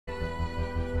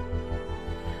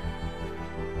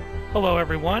Hello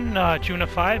everyone,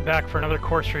 Junify back for another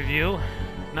course review.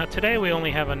 Now today we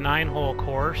only have a 9-hole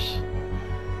course.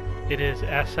 It is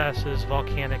SS's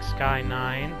Volcanic Skye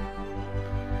 9.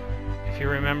 If you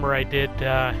remember, I did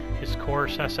his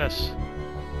course SS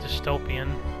Dystopian,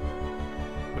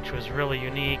 which was really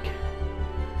unique.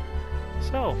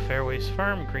 So, fairways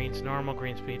firm, greens normal,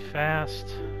 green speed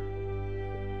fast.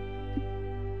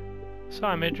 So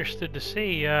I'm interested to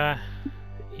see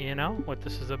you know, what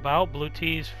this is about. Blue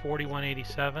tees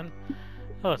 4187.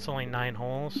 Oh, it's only 9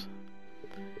 holes.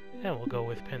 And we'll go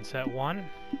with pin set 1.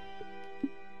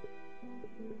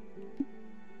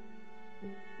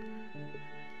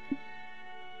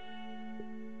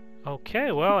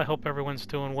 Okay, well, I hope everyone's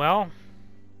doing well.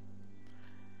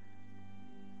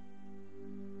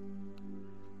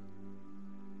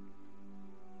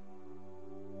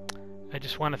 I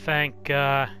just want to thank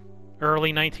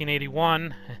early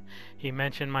 1981. He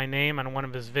mentioned my name on one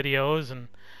of his videos, and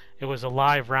it was a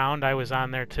live round. I was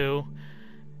on there too,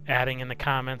 adding in the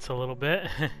comments a little bit.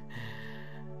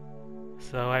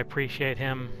 So I appreciate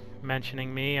him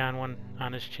mentioning me on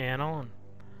his channel, and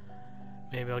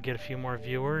maybe I'll get a few more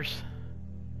viewers.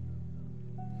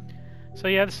 So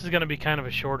yeah, this is going to be kind of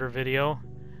a shorter video,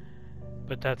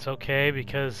 but that's okay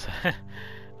because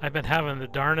I've been having the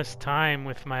darnest time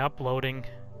with my uploading.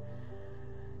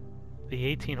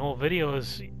 The 18-hole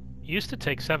videos used to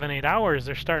take 7-8 hours.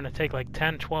 They're starting to take like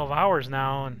 10-12 hours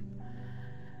now, and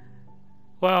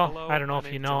well, hello, I don't know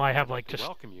if you know, I have like just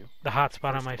the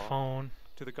hotspot on my phone.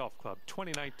 To the Golf Club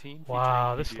 2019.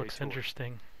 Wow, this looks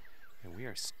interesting. And we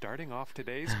are starting off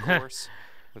today's course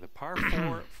with a par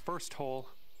 4 first hole.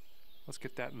 Let's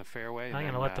get that in the fairway. I'm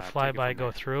going to let the flyby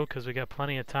go through because we got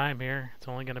plenty of time here. It's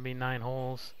only going to be 9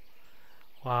 holes.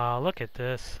 Wow, look at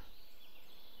this.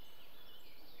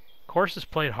 Course is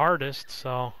played hardest,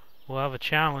 so we'll have a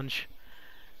challenge.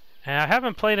 And I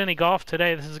haven't played any golf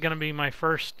today. This is going to be my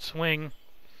first swing,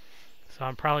 so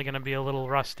I'm probably going to be a little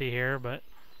rusty here, but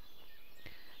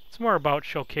it's more about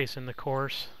showcasing the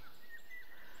course.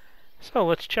 So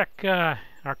let's check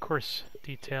our course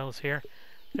details here.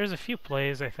 There's a few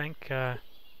plays, I think.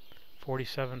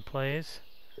 47 plays.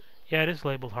 Yeah, it is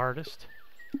labeled hardest.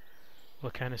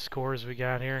 What kind of scores we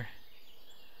got here?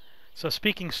 So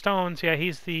speaking stones, yeah,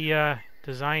 he's the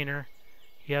designer.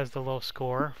 He has the low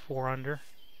score, 4 under.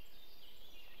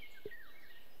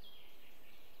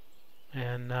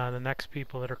 And the next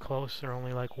people that are close are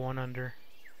only like 1 under.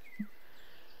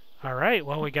 Alright,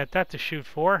 well, we got that to shoot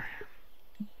for.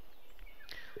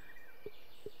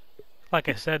 Like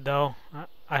I said, though,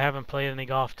 I haven't played any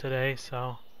golf today,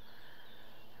 so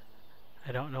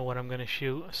I don't know what I'm going to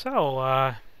shoot. So,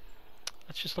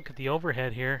 let's just look at the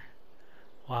overhead here.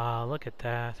 Wow, look at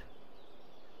that.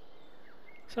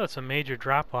 So it's a major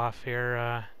drop-off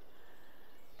here.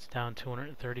 It's down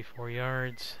 234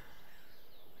 yards.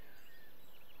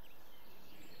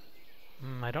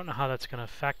 I don't know how that's going to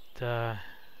affect this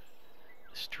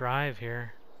drive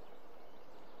here.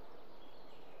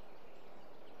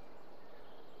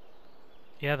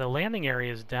 Yeah, the landing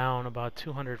area is down about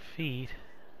 200 feet.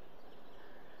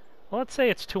 Well, let's say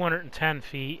it's 210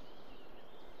 feet.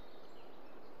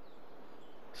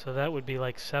 So that would be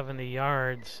like 70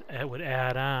 yards. It would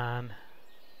add on.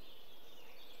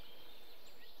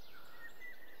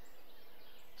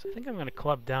 So I think I'm going to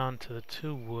club down to the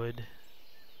 2 wood.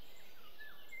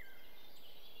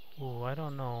 Ooh, I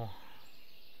don't know.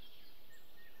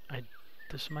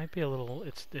 This might be a little.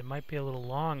 It might be a little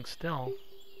long still.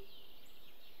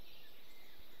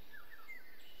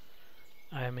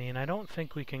 I mean, I don't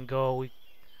think we can go.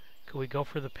 Could we go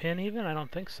for the pin even? I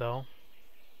don't think so.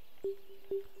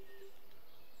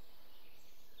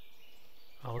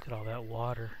 Oh, look at all that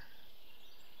water.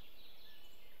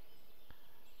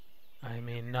 I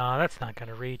mean, no, that's not going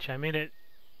to reach. I mean,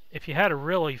 if you had a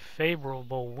really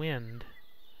favorable wind.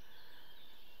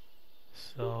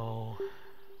 So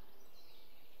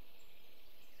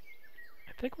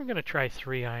I think we're going to try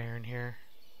 3-iron here.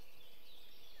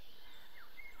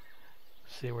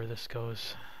 See where this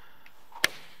goes.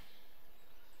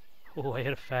 Oh, I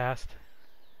hit it fast.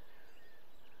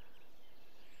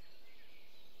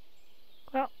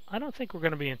 Well, I don't think we're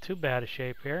going to be in too bad a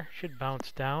shape here. Should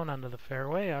bounce down onto the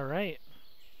fairway. All right.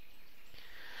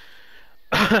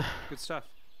 Good stuff.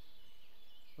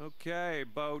 Okay,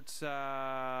 about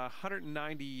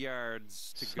 190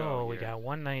 yards to go. So we got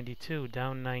 192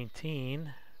 down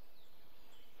 19.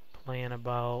 Playing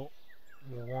about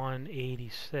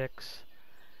 186.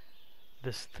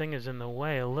 This thing is in the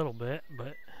way a little bit,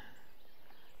 but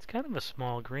it's kind of a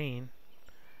small green.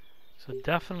 So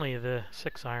definitely the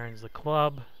 6-iron's the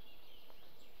club.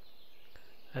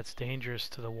 That's dangerous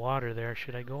to the water there.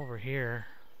 Should I go over here?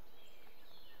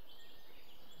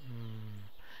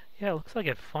 Yeah, it looks like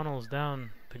it funnels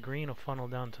down. The green will funnel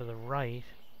down to the right.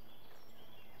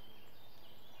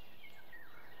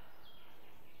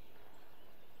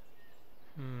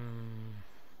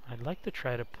 I'd like to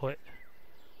try to put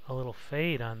a little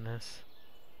fade on this.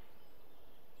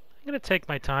 I'm going to take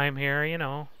my time here, you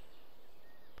know.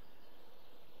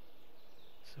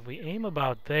 So if we aim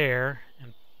about there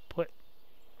and put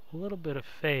a little bit of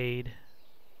fade,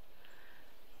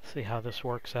 see how this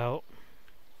works out.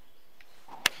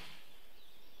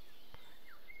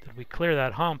 Did we clear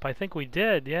that hump? I think we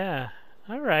did, yeah.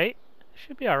 Alright.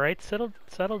 Should be alright.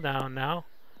 Settle down now.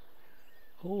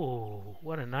 Ooh,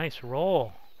 what a nice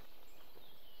roll.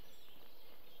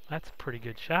 That's a pretty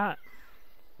good shot.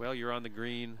 Well, you're on the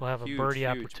green. We'll have a birdie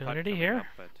opportunity here.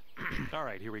 All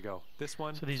right, here we go. This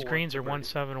one. So these greens are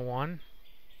 171.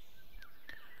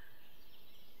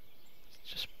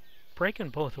 Just breaking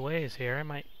both ways here. I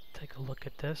might take a look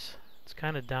at this. It's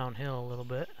kind of downhill a little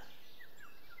bit.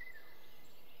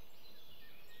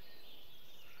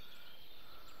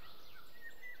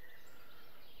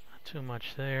 Not too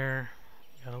much there.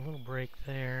 Got a little break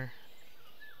there.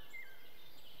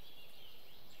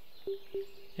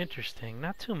 Interesting,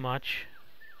 not too much.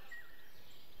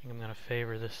 I think I'm going to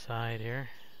favor this side here.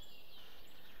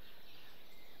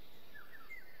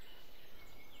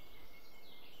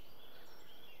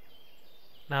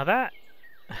 Now that,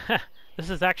 this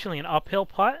is actually an uphill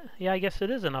putt? Yeah, I guess it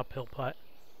is an uphill putt.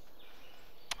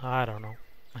 I don't know.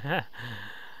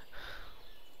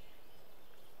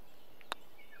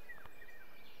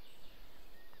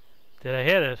 Did I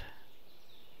hit it?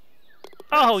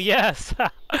 Oh, yes!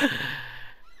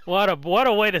 What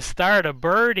a way to start a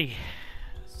birdie.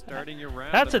 Starting your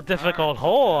round. That's a difficult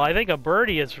hole. I think a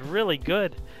birdie is really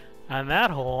good on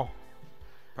that hole.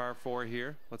 Par 4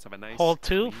 here. Let's have a nice hole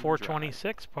 2,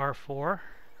 426, par 4.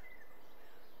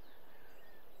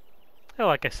 Well,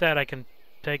 like I said, I can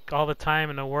take all the time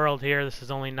in the world here. This is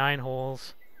only 9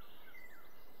 holes.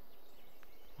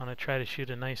 I want to try to shoot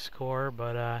a nice score,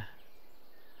 but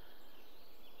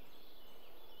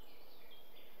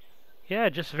yeah,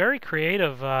 just very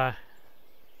creative. Wow,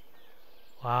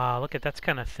 look at that's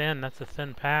kind of thin. That's a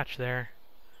thin patch there.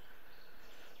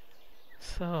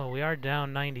 So we are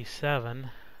down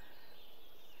 97.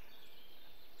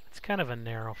 It's kind of a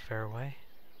narrow fairway.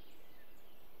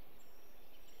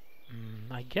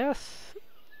 I guess.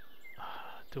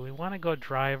 Do we want to go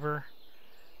driver?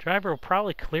 Driver will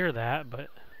probably clear that, but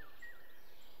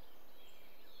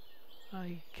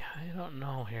I don't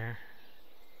know here.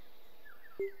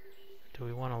 Do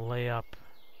we want to lay up?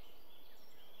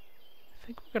 I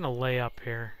think we're going to lay up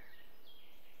here.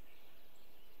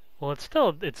 Well,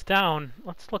 it's down.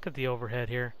 Let's look at the overhead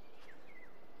here.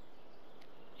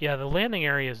 Yeah, the landing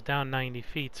area is down 90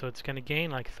 feet, so it's going to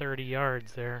gain like 30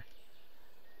 yards there.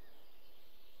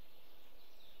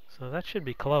 So that should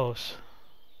be close.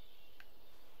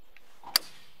 I'm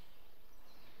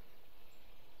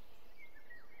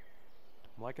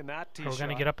liking that tee So we're shot.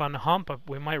 going to get up on the hump, but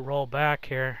we might roll back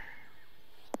here.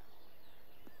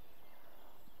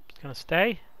 Gonna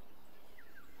stay?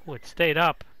 Oh, it stayed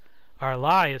up. Our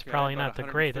lie is probably not the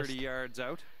greatest. 30 yards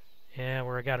out. Yeah,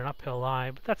 where I got an uphill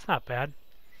lie, but that's not bad.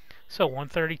 So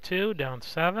 132 down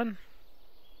 7.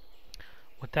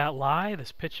 With that lie,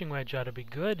 this pitching wedge ought to be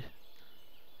good.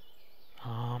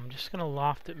 I'm just gonna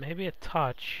loft it maybe a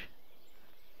touch.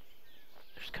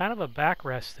 There's kind of a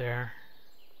backrest there.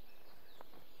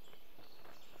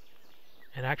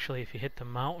 And actually, if you hit the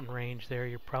mountain range there,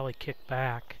 you're probably kicked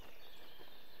back.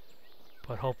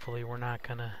 But hopefully we're not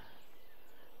gonna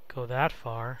go that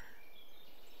far.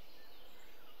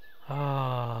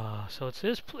 So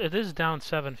it is down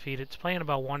 7 feet. It's playing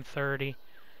about 130.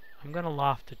 I'm gonna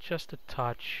loft it just a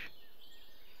touch.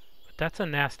 But that's a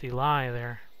nasty lie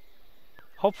there.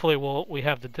 Hopefully we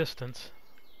have the distance.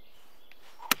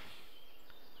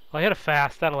 Well, I hit a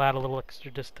fast. That'll add a little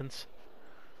extra distance.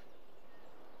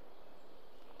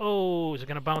 Oh, is it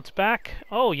gonna bounce back?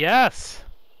 Oh yes.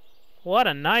 What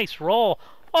a nice roll.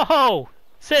 Oh,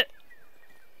 sit.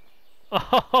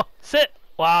 Oh, sit.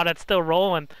 Wow, that's still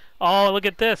rolling. Oh, look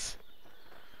at this.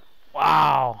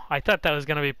 Wow, I thought that was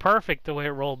going to be perfect the way it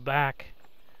rolled back.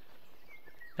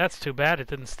 That's too bad it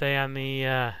didn't stay on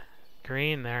the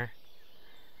green there.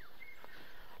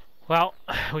 Well,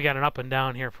 we got an up and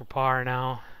down here for par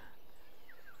now.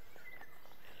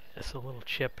 Just a little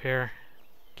chip here.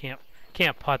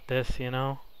 Can't putt this, you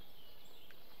know.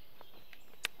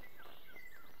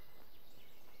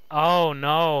 Oh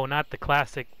no, not the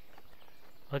classic.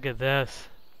 Look at this.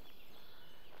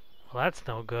 Well, that's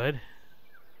no good.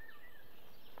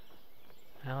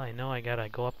 Well, I know I gotta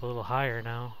go up a little higher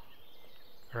now.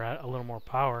 Or a little more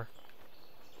power.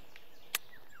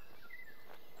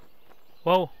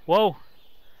 Whoa, whoa!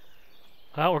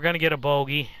 Well, we're gonna get a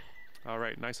bogey. All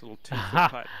right, nice little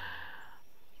 2-foot putt.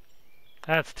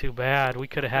 That's too bad. We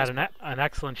could have had an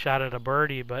excellent shot at a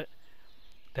birdie, but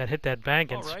that hit that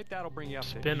bank and All right, that'll bring you up to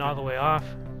spin all even. the way off.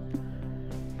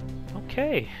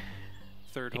 Okay.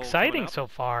 Third hole Exciting coming up. so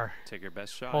far. Take your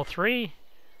best shot. Hole 3,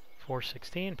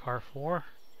 416, par 4.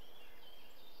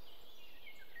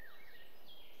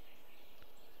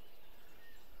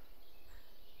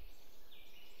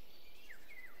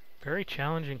 Very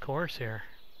challenging course here.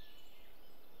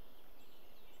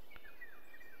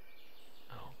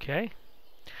 Okay.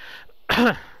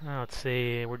 Now let's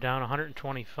see, we're down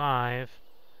 125.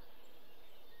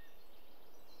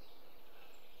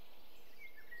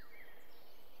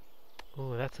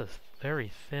 Ooh, that's a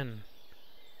very thin.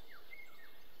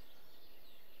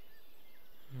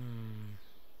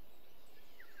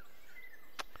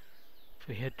 If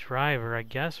we hit driver, I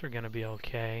guess we're gonna be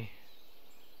okay.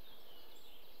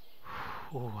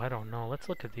 Ooh, I don't know. Let's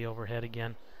look at the overhead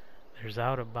again. There's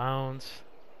out of bounds.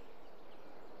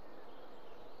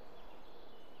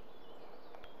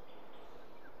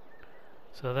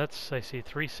 So that's, I see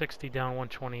 360 down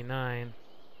 129.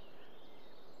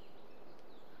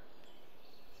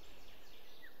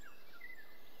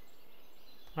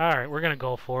 Alright, we're gonna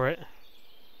go for it.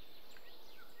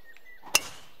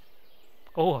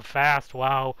 Oh, a fast,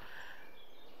 wow.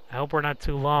 I hope we're not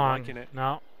too long. Liking it.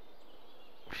 No.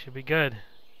 Should be good.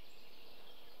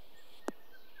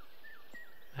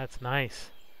 That's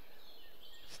nice.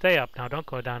 Stay up now, don't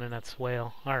go down in that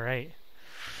swale. Alright.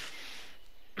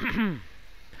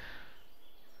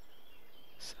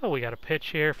 So we got a pitch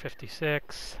here,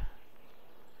 56.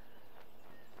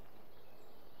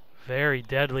 Very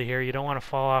deadly here. You don't want to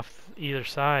fall off either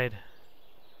side.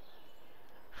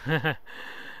 Just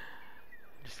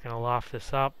gonna loft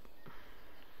this up.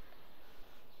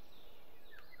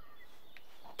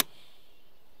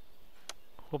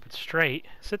 Hope it's straight.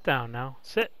 Sit down now.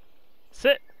 Sit.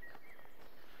 Sit.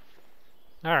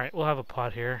 Alright, we'll have a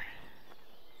putt here.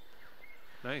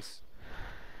 Nice.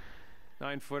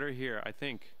 9-footer here. I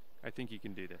think you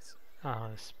can do this. Oh,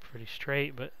 it's pretty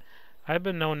straight, but I've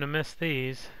been known to miss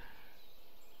these.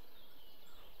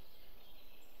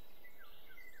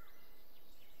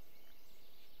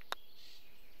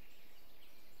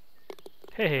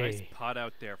 Hey. Nice putt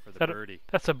out there for the birdie.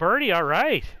 That's a birdie, all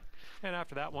right. And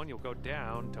after that one, you'll go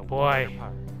down to Boy, 1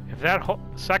 par. if that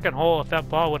second hole, if that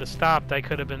ball would have stopped, I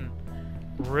could have been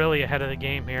really ahead of the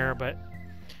game here, but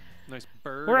Nice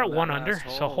bird. we're at on that 1 last under.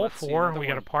 hole. So hole Let's see 4, another we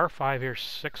got a one. par 5 here,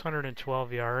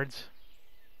 612 yards.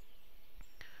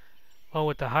 Well,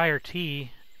 with the higher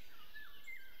tee,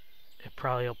 it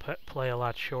probably will play a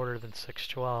lot shorter than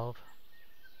 612.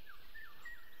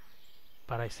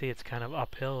 But I see it's kind of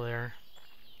uphill there.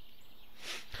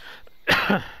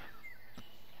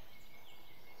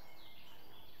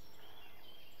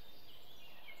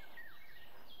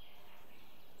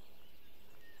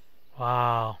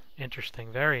 Wow,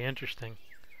 interesting, very interesting.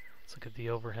 Let's look at the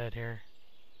overhead here.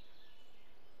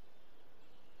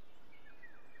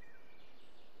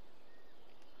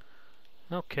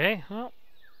 Okay, well,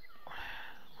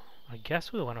 I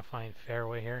guess we want to find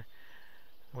fairway here.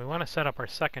 We want to set up our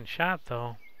second shot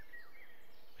though,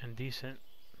 and decent.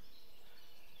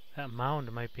 That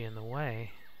mound might be in the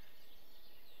way.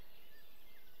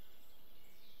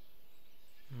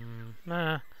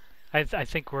 Nah, I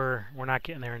think we're not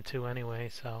getting there in 2 anyway,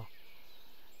 so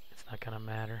it's not gonna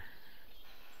matter.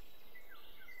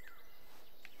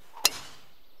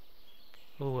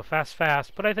 Ooh, a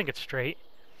fast, but I think it's straight.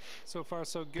 So far,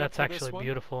 so good. That's for actually this one.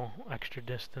 beautiful, extra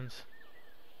distance.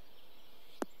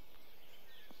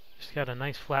 Just got a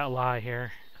nice flat lie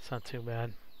here. That's not too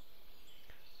bad.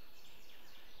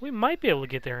 We might be able to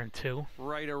get there in 2.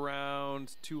 Right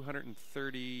around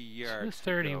 230 yards.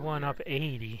 231 up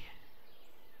 80.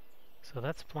 So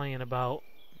that's playing about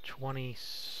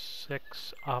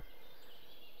 26 up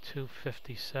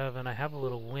 257. I have a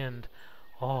little wind.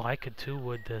 Oh, I could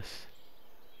 2-wood this.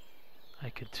 I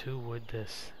could 2-wood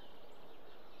this.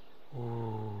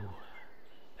 Ooh,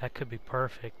 that could be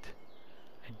perfect.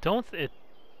 I don't.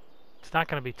 It's not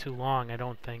going to be too long, I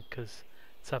don't think, because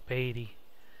it's up 80.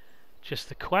 Just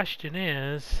the question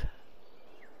is,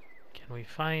 can we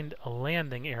find a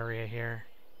landing area here?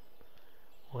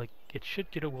 Well, it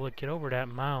should get. Will it get over that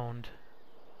mound?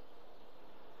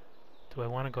 Do I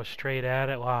want to go straight at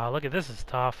it? Wow, look at this is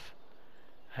tough.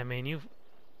 I mean,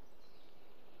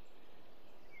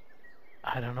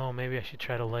 I don't know. Maybe I should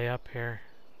try to lay up here.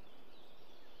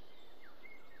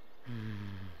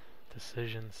 To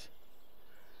decisions.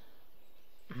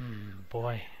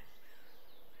 Boy.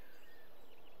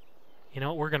 You know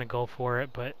what? We're gonna go for it,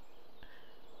 but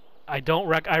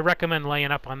I recommend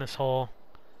laying up on this hole,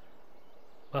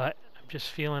 but I'm just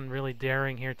feeling really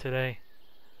daring here today.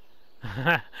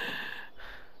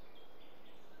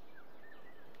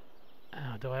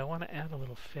 Oh, do I want to add a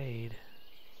little fade?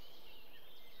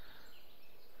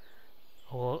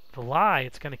 Well, the lie,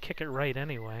 it's going to kick it right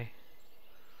anyway.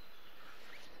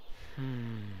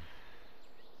 Alright,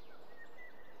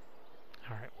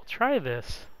 we'll try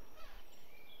this.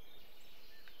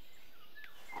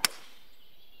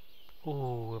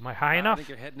 Ooh, am I high enough? I think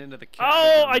you're heading into the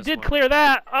oh, I did clear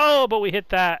that! Oh, but we hit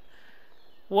that.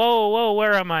 Whoa, whoa,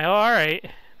 where am I? Oh, alright.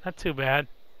 Not too bad.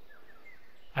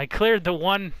 I cleared the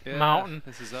one mountain.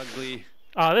 This is ugly.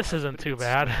 Oh, this isn't too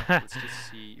bad. Let's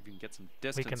just see if we can get some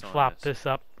distance. We can on flop this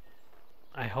up.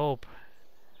 I hope.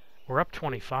 We're up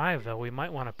 25, though. We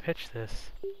might want to pitch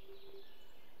this.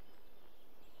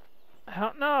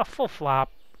 No, full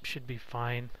flop should be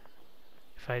fine.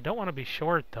 If I don't want to be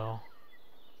short, though.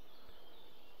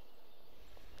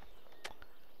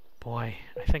 Boy,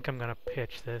 I think I'm going to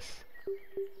pitch this.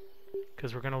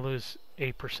 Because we're going to lose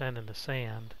 8% in the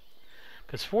sand.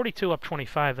 Because 42 up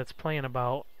 25, that's playing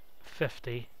about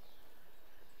 50.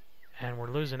 And we're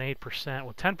losing 8%.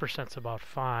 Well, 10% is about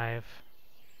 5.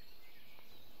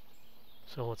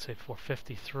 So let's say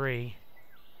 453.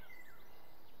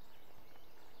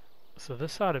 So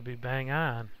this ought to be bang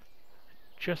on.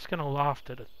 Just going to loft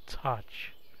it a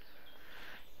touch.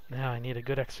 Now I need a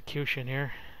good execution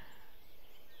here.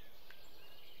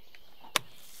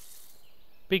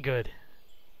 Be good.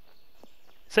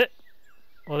 Sit.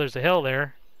 Well, there's a hill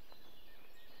there.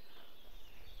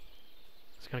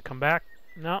 It's going to come back.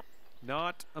 No.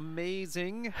 Not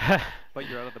amazing. But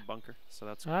you're out of the bunker, so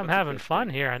that's I'm having fun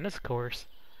here on this course.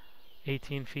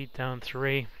 18 feet down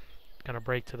 3. Going to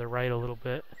break to the right a little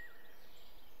bit.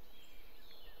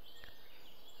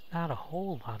 Not a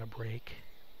whole lot of break.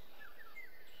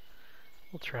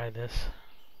 We'll try this.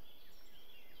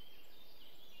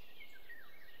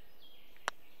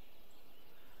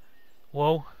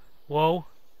 Whoa. Whoa.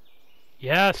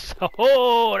 Yes.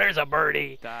 Oh, there's a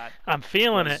birdie. That I'm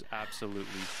feeling it. Absolutely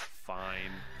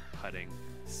fine putting.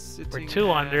 We're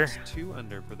 2 under. 2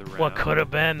 under for the round. What could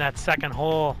have been that second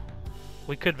hole?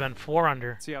 We could have been 4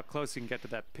 under. See how close you can get to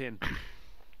that pin.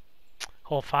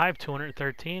 Hole 5,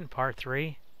 213, par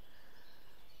 3.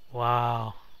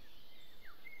 Wow.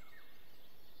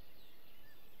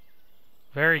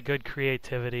 Very good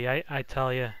creativity, I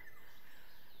tell you.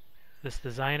 This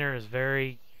designer is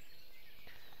very,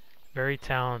 very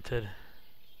talented.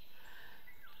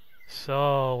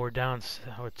 So we're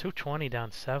 220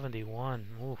 down 71.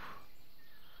 Oof.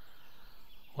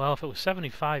 Well, if it was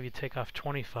 75, you take off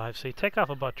 25. So you take off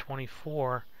about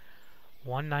 24.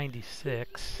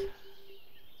 196.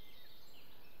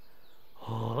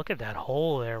 Oh, look at that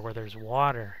hole there where there's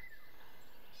water.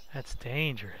 That's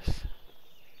dangerous.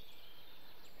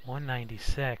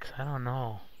 196. I don't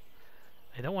know.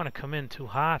 I don't want to come in too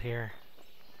hot here.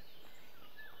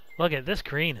 Look at this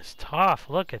green is tough.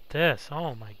 Look at this.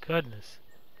 Oh my goodness.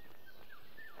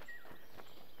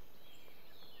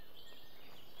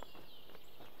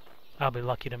 I'll be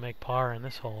lucky to make par in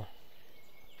this hole.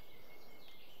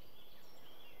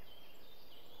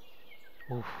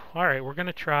 Oof. Alright, we're going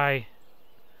to try,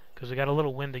 because we got a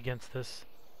little wind against this.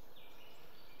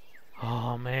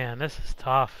 Oh man, this is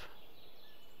tough.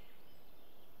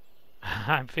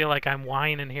 I feel like I'm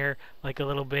whining here like a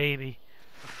little baby.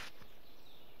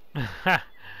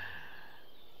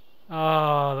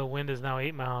 Oh, the wind is now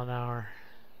 8 miles an hour.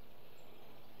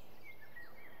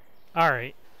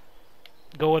 Alright.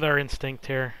 Go with our instinct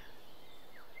here.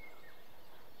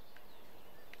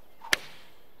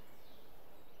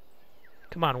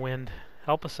 Come on, wind.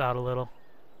 Help us out a little.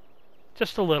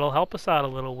 Just a little. Help us out a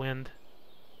little, wind.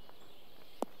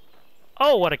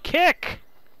 Oh, what a kick!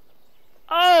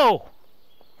 Oh!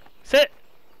 Sit!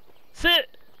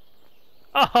 Sit!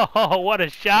 Oh, what a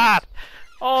shot!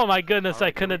 Oh my goodness,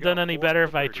 I couldn't have done any better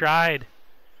if I tried.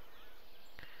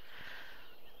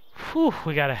 Whew,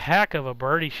 we got a heck of a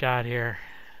birdie shot here.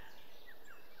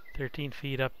 13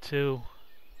 feet up 2.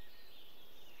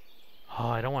 Oh,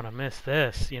 I don't want to miss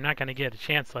this. You're not going to get a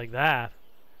chance like that.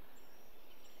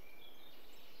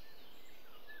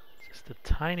 Just a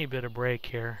tiny bit of break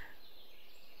here.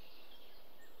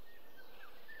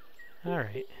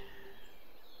 Alright.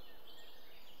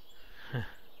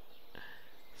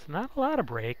 It's not a lot of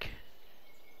break.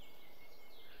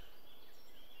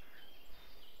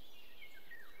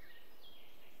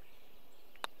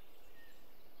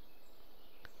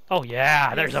 Oh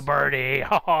yeah, there's a Yes. birdie.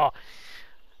 Oh,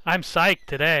 I'm psyched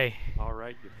today. All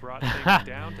right, you brought things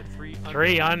down to 3 under.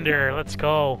 3 under. Let's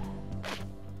go.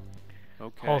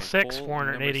 Okay. Hole 6, hole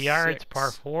 480 number yards, 6.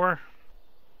 par 4.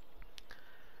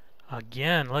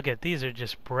 Again, look at these are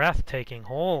just breathtaking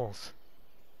holes.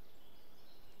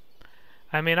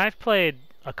 I mean, I've played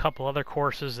a couple other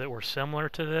courses that were similar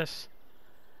to this,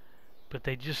 but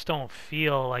they just don't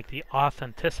feel like the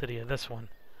authenticity of this one.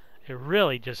 It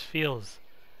really just feels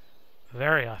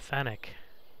very authentic.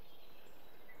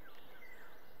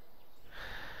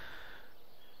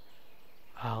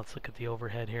 Let's look at the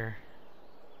overhead here.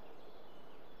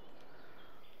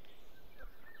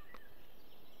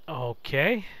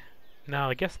 Okay. Now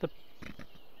I guess the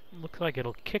looks like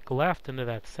it'll kick left into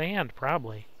that sand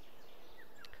probably.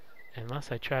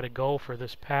 Unless I try to go for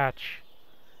this patch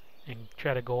and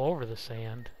try to go over the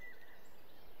sand.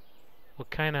 What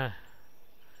kind of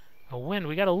a wind?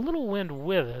 We got a little wind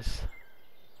with us.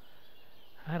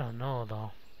 I don't know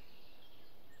though.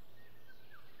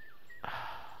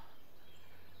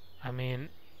 I mean,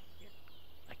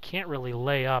 I can't really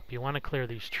lay up. You want to clear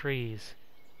these trees.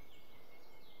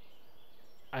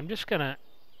 I'm just gonna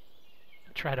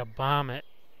try to bomb it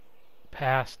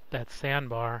past that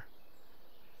sandbar.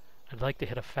 I'd like to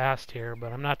hit a fast here,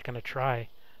 but I'm not gonna try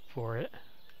for it.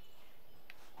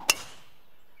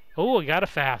 Oh, we got a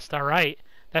fast. All right,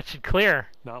 that should clear.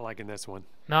 Not liking this one.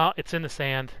 No, it's in the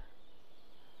sand.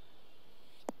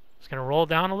 It's gonna roll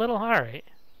down a little. All right.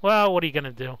 Well, what are you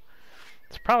gonna do?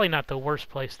 It's probably not the worst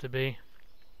place to be.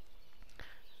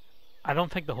 I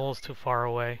don't think the hole's too far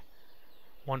away.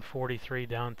 143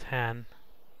 down 10.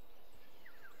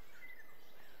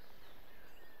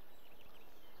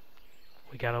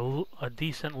 We got a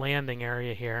decent landing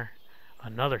area here.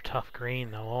 Another tough green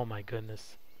though. Oh my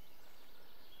goodness.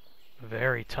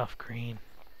 Very tough green.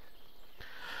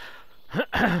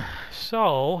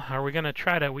 So, are we gonna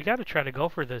try to? We got to try to go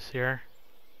for this here.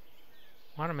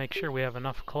 Want to make sure we have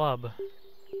enough club.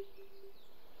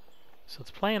 So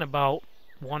it's playing about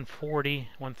 140,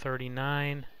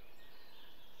 139.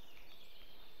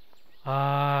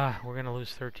 We're gonna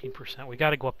lose 13%. We got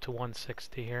to go up to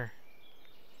 160 here.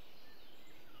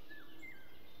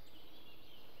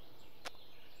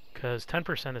 Because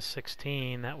 10% is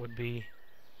 16. That would be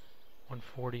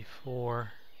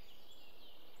 144.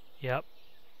 Yep.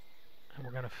 And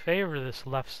we're going to favor this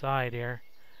left side here.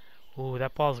 Ooh,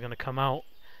 that ball's going to come out.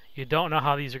 You don't know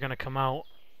how these are going to come out.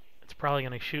 It's probably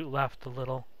going to shoot left a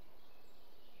little.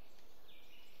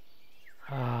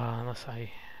 Unless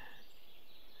I...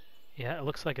 Yeah, it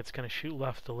looks like it's going to shoot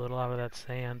left a little out of that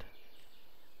sand.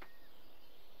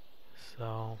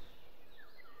 So...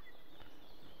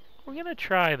 we're going to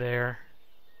try there.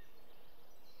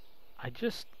 I'm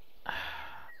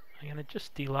going to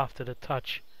just de-loft it a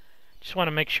touch. Just want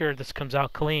to make sure this comes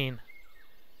out clean.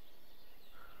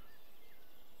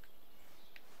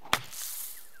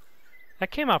 That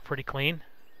came out pretty clean.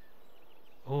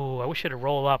 Ooh, I wish it'd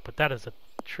roll up, but that is a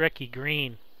tricky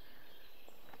green.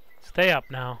 Stay up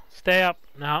now. Stay up.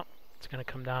 No, it's going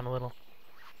to come down a little.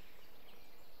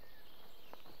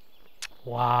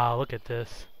 Wow, look at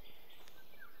this.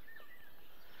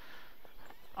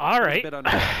 All right. A bit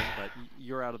underwhelming, but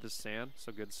you're out of the sand,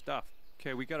 so good stuff.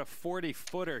 Okay, we got a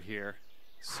 40-footer here,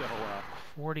 so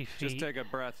 40 feet. just take a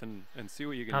breath and see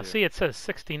what you can Now do. see, it says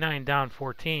 69 down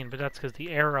 14, but that's because the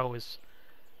arrow is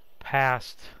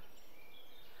past.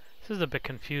 This is a bit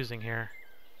confusing here.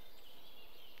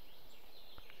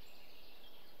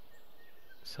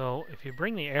 So if you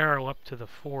bring the arrow up to the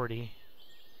 40,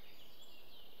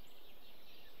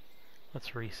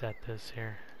 let's reset this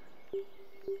here.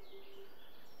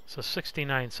 So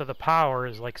 69, so the power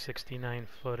is like 69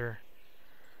 footer.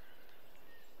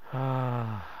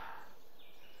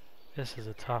 This is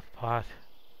a tough pot.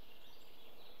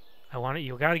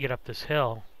 You gotta get up this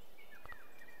hill.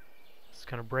 It's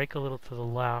gonna break a little to the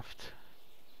left.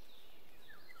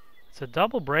 It's a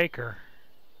double breaker.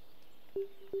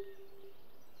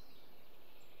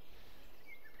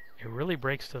 It really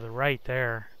breaks to the right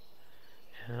there.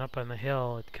 And up on the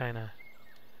hill it kinda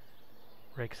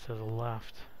breaks to the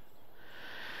left.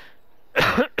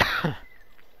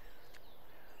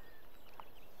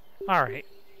 Alright.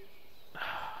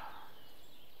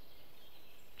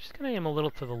 Just gonna aim a little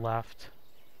to the left.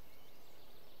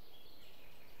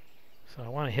 So I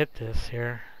want to hit this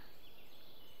here.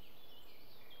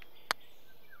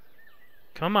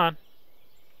 Come on.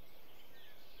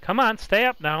 Come on, stay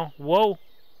up now. Whoa.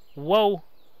 Whoa.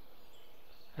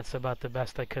 That's about the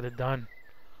best I could have done.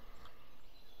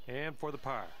 And for the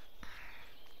par.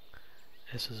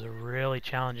 This is a really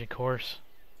challenging course.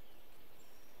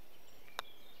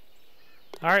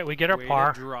 All right, we get our Way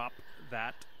par. to drop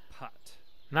that putt.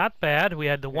 Not bad. We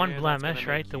had the one And that's gonna blemish, make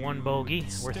right? The one you bogey.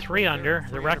 We're stick 3 right there, under. 3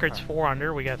 The under record's par. 4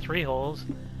 under. We got 3 holes.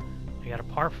 We got a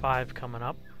par 5 coming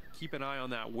up. Keep an eye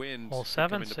on that wind. Hole to come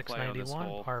 7, into play on this 691,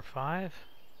 hole. par 5.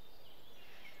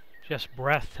 Just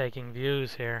breathtaking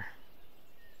views here.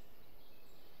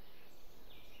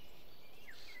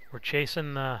 We're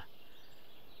chasing the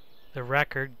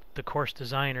record the course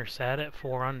designer set at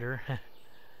 4 under.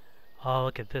 Oh,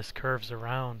 look at this, curves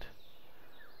around.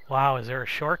 Wow, is there a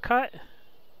shortcut?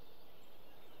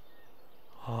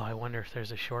 Oh, I wonder if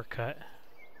there's a shortcut.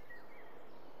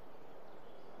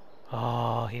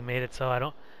 Oh, he made it so I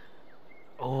don't...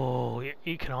 Oh,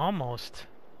 you can almost...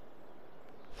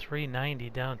 390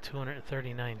 down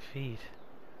 239 feet.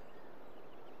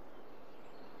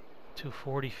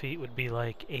 240 feet would be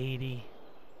like 80.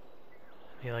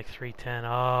 Be like 310.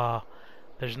 Oh,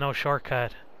 there's no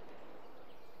shortcut.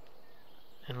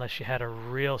 Unless you had a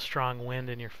real strong wind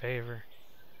in your favor.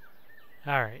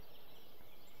 Alright.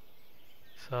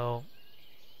 So,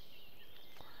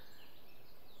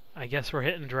 I guess we're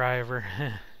hitting driver.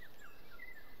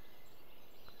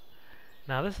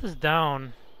 Now this is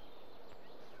down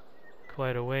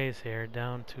quite a ways here.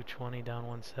 Down 220, down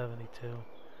 172.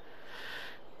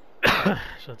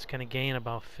 So it's going to gain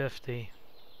about 50.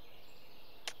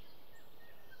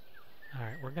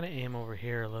 Alright, we're going to aim over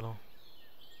here a little.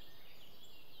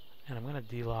 And I'm going to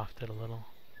de-loft it a little.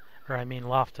 Or I mean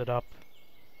loft it up.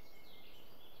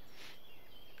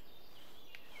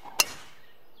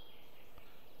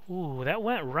 Ooh, that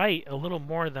went right a little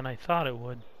more than I thought it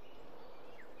would.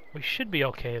 We should be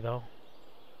okay though.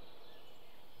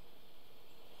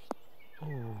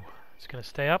 Ooh, it's going to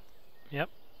stay up. Yep.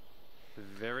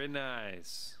 Very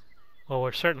nice. Well,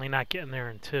 we're certainly not getting there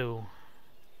in 2.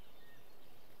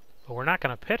 But we're not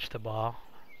going to pitch the ball.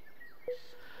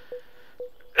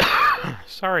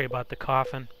 Sorry about the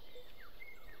coughing.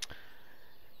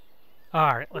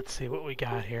 Alright, let's see what we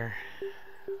got here.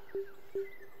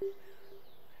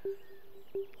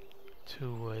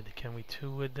 2-wood. Can we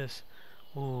 2-wood this?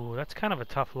 Ooh, that's kind of a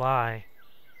tough lie.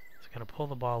 It's going to pull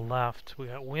the ball left. We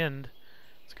got wind.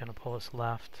 It's going to pull us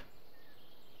left.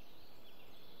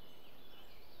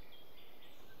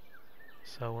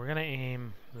 So we're going to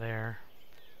aim there.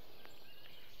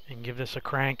 And give this a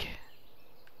crank.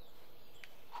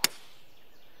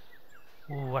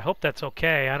 Ooh, I hope that's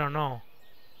okay. I don't know.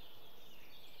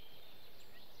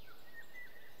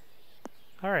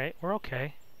 Alright, we're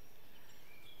okay.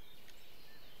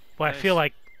 Well, Nice. I feel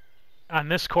like on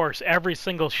this course, every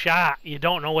single shot, you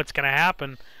don't know what's going to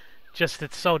happen. Just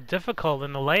it's so difficult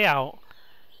in the layout.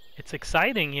 It's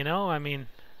exciting, you know? I mean,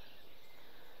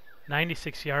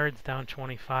 96 yards down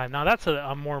 25. Now that's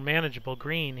a more manageable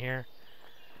green here.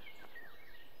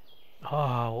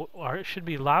 Oh, it should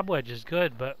be lob wedge is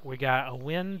good, but we got a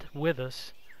wind with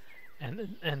us,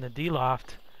 and the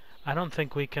de-loft. I don't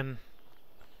think we can.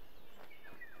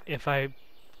 If I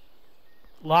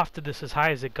lofted this as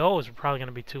high as it goes, we're probably going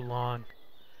to be too long.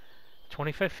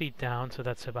 25 feet down, so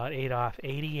that's about 8 off.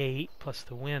 88 plus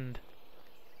the wind.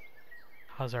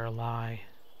 How's our lie?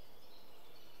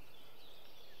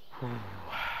 Ooh.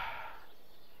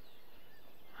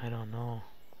 I don't know.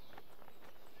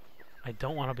 I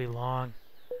don't want to be long.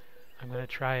 I'm going to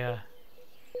try a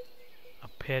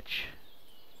pitch.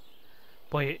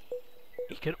 Boy,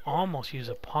 you could almost use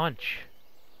a punch.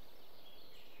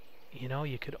 You know,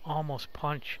 you could almost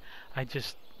punch. I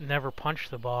just never punch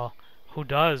the ball. Who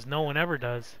does? No one ever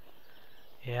does.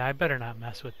 Yeah, I better not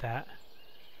mess with that.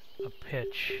 A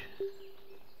pitch.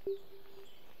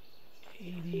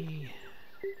 80.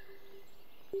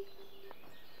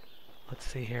 Let's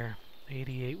see here.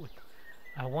 88 with...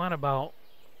 I want about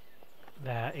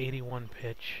that 81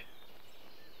 pitch.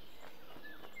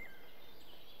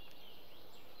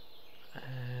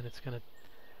 And it's going to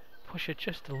push it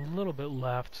just a little bit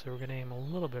left, so we're going to aim a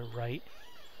little bit right.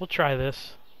 We'll try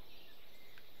this.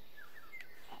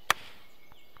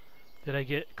 Did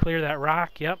I clear that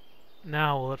rock? Yep.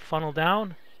 Now will it funnel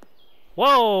down?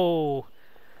 Whoa!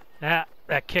 That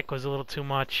kick was a little too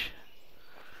much.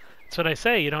 That's what I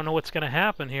say, you don't know what's going to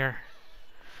happen here.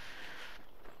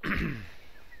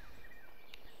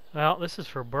 Well, this is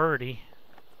for birdie.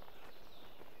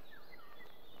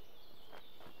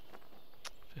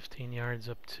 15 yards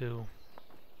up to...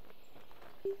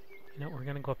 You know, we're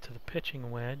going to go up to the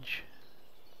pitching wedge.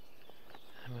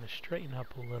 I'm going to straighten up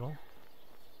a little.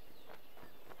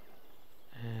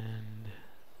 And...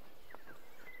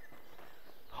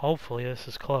 hopefully this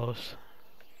is close.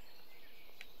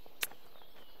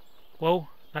 Whoa,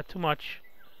 not too much.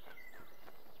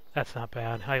 That's not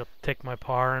bad. I'll take my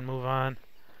par and move on.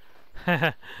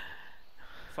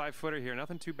 5-footer here,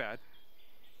 nothing too bad.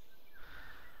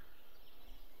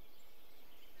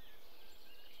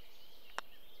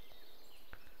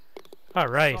 All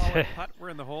right. Solid putt. We're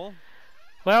in the hole.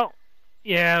 Well,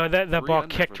 yeah, that 3 ball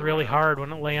under kicked for the really round. hard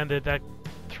when it landed. That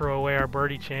threw away our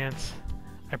birdie chance.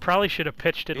 I probably should have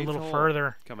pitched it a 8th little hole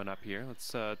further, coming up here.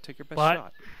 Let's take your best But-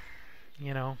 shot.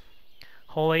 you know.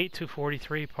 Hole 8,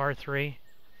 243, par 3.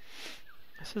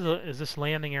 Is this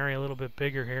landing area a little bit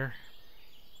bigger here?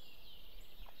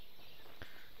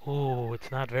 Ooh,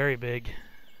 it's not very big.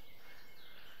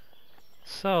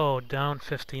 So, down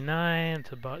 59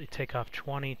 to about, you take off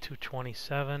 20,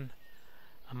 227.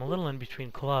 I'm a little in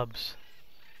between clubs.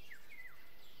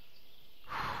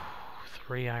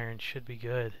 3 iron should be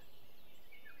good.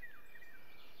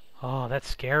 Oh, that's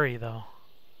scary though.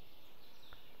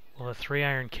 Will a 3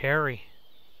 iron carry?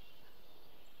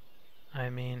 I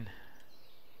mean,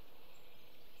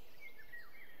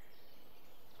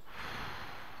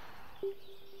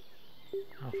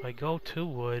 now if I go 2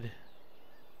 wood,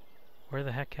 where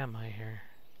the heck am I here?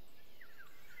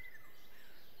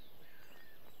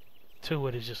 2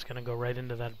 wood is just gonna go right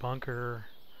into that bunker.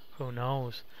 Who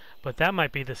knows? But that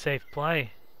might be the safe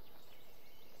play.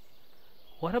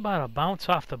 What about a bounce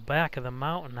off the back of the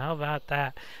mountain? How about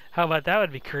that? How about that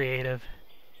would be creative?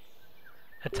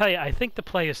 I tell you, I think the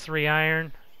play is 3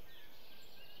 iron.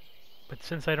 But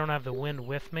since I don't have the wind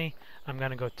with me, I'm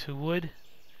going to go 2 wood.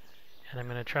 And I'm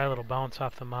going to try a little bounce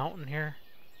off the mountain here.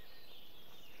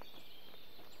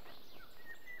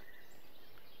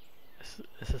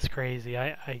 This is crazy.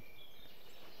 I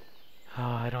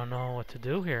don't know what to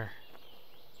do here.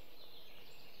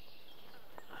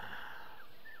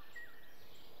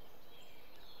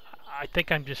 I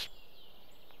think I'm just...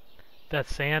 That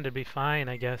sand would be fine,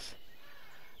 I guess.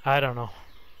 I don't know.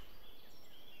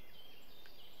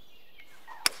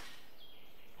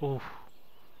 Oof.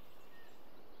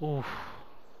 Oof.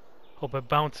 Hope it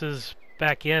bounces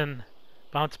back in.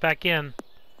 Bounce back in.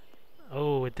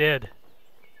 Oh, it did.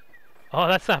 Oh,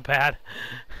 that's not bad.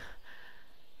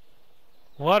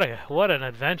 What an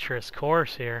adventurous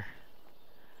course here.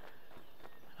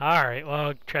 Alright, well,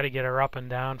 I'll try to get her up and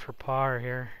down for par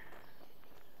here.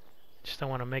 Just don't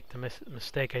want to make the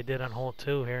mistake I did on hole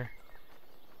 2 here.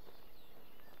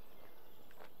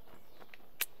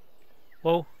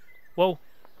 Whoa. Whoa.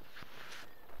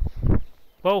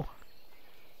 Whoa.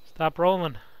 Stop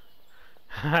rolling.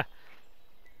 Okay,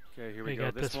 here we We go.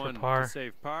 got This this for one par. to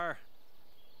save par.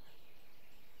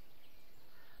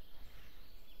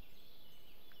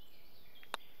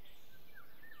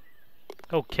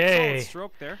 Okay. Solid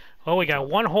stroke there. Well, we got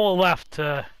 1 hole left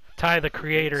to tie the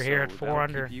creator Okay, here at so 4 that'll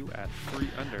under. keep you at 3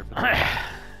 under for the round.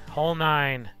 Hole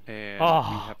 9. And Oh.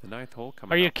 we have the 9th hole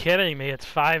coming Are you up. kidding me? It's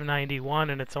 591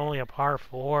 and it's only a par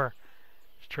 4.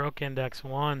 Stroke index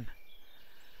 1.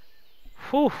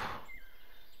 Whew.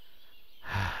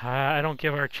 I don't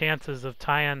give our chances of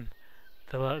tying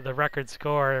the record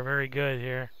score very good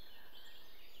here.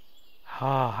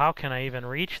 Oh, how can I even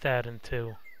reach that in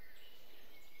 2?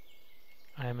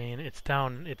 I mean, it's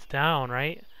down,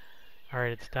 right?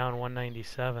 Alright, it's down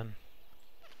 197.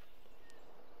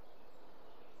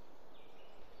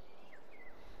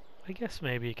 I guess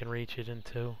maybe you can reach it in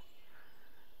 2.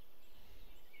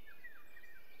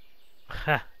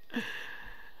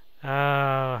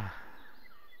 I'm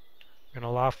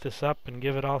gonna loft this up and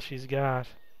give it all she's got.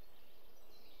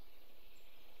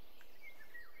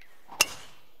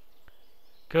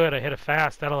 Good, I hit it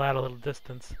fast. That'll add a little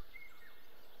distance.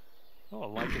 Oh,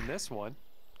 liking this one.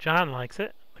 John likes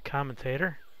it, the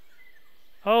commentator.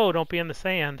 Oh, don't be in the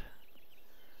sand.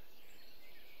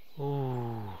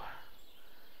 Ooh.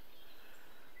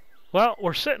 Well,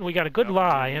 we're sitting. We got a good Nope,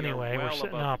 lie we are anyway. We're well sitting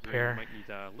above up the green. here. Might need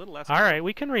a little less All time. right,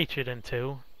 we can reach it in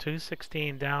 2.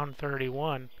 216 down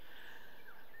 31.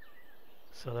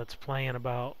 So that's playing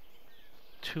about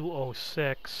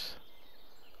 206.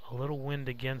 A little wind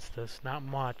against us, not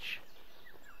much.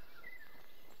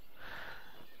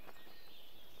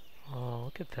 Oh,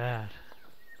 look at that.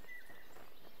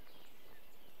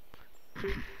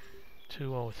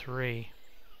 203.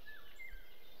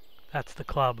 That's the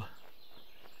club.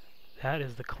 That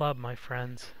is the club, my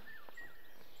friends.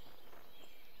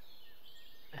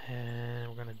 And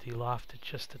we're going to de-loft it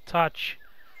just a touch.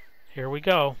 Here we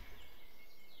go.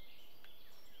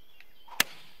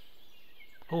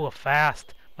 Oh, a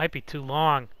fast. Might be too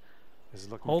long. This is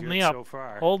looking Hold good me up. so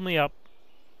far. Hold me up.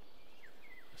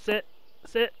 Sit.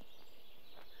 Sit.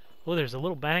 Oh, there's a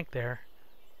little bank there.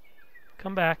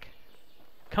 Come back.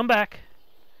 Come back.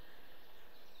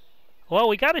 Well,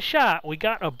 we got a shot. We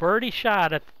got a birdie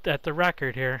shot at the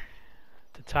record here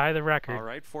to tie the record. All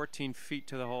right, 14 feet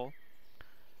to the hole.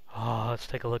 Oh, let's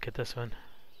take a look at this one.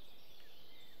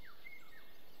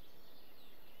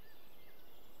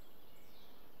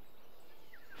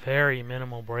 Very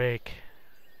minimal break.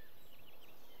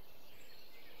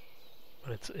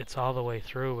 But it's all the way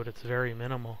through, but it's very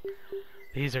minimal.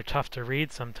 These are tough to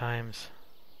read sometimes.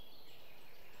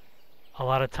 A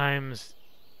lot of times,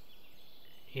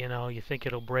 you know, you think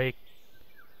it'll break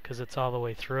because it's all the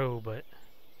way through, but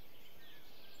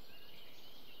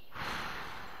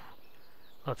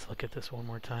let's look at this one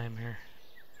more time here.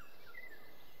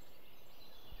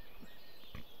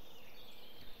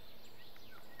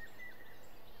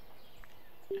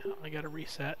 Yeah, I gotta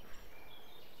reset.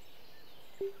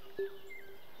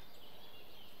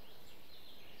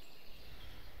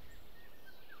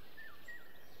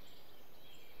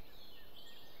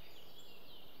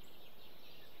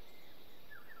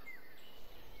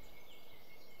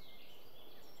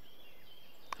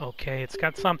 Okay, it's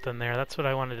got something there. That's what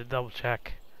I wanted to double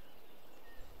check.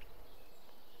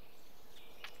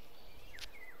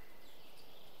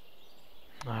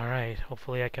 Alright,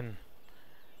 hopefully I can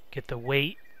get the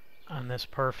weight on this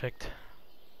perfect.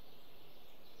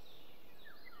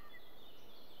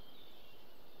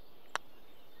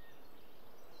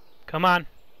 Come on.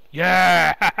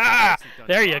 Yeah!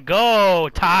 There you go!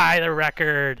 Tie the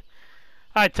record.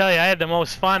 I tell you, I had the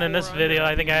most fun in this video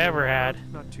I think I ever had.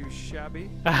 Not too shabby.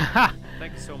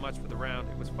 Thank you so much for the round.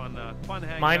 It was fun. Fun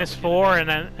hanging Minus out with 4 you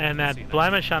today. and that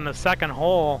blemish on the second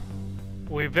hole.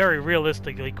 We very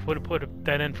realistically could have put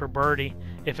that in for birdie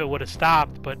if it would have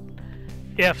stopped, but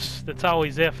ifs. That's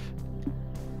always if.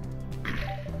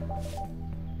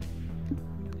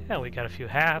 Yeah, we got a few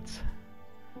hats.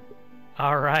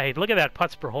 All right, look at that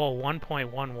putts per hole,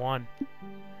 1.11.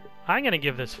 I'm gonna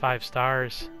give this 5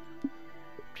 stars.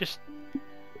 Just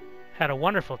had a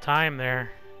wonderful time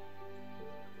there.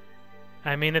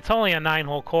 I mean, it's only a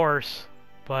 9-hole course,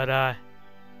 but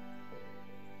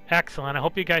excellent. I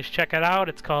hope you guys check it out.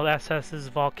 It's called SS's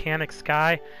Volcanic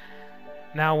Skye.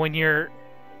 Now, when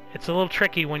it's a little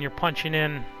tricky when you're punching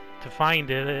in to find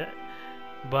it,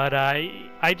 but I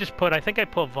think I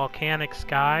put Volcanic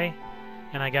Skye,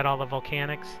 and I got all the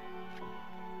volcanics.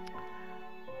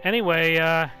 Anyway,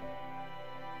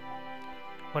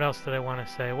 what else did I want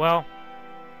to say? Well,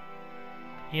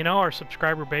 you know, our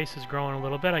subscriber base is growing a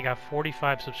little bit. I got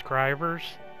 45 subscribers.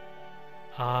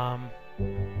 I'm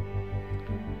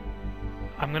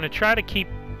going to try to keep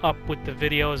up with the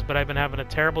videos, but I've been having a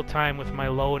terrible time with my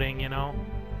loading, you know.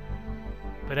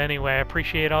 But anyway, I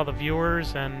appreciate all the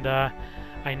viewers, and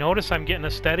I notice I'm getting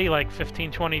a steady like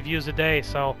 15-20 views a day,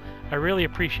 so I really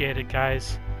appreciate it,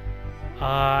 guys.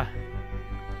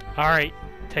 Alright,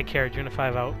 take care. June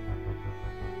 5 out.